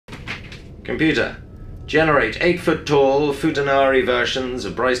Computer, generate 8-foot-tall futanari versions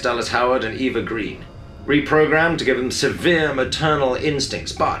of Bryce Dallas Howard and Eva Green. Reprogram to give them severe maternal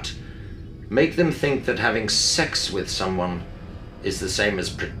instincts, but make them think that having sex with someone is the same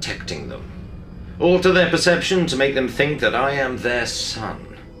as protecting them. Alter their perception to make them think that I am their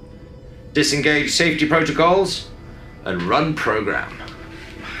son. Disengage safety protocols and run program.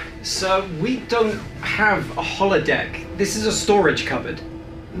 Sir, we don't have a holodeck. This is a storage cupboard.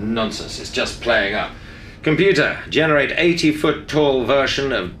 Nonsense, it's just playing up. Computer, generate 80-foot-tall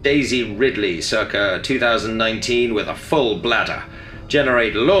version of Daisy Ridley circa 2019 with a full bladder.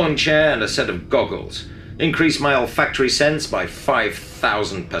 Generate lawn chair and a set of goggles. Increase my olfactory sense by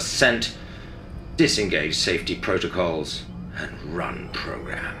 5,000%. Disengage safety protocols and run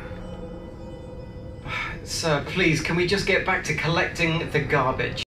program. Sir, please, can we just get back to collecting the garbage?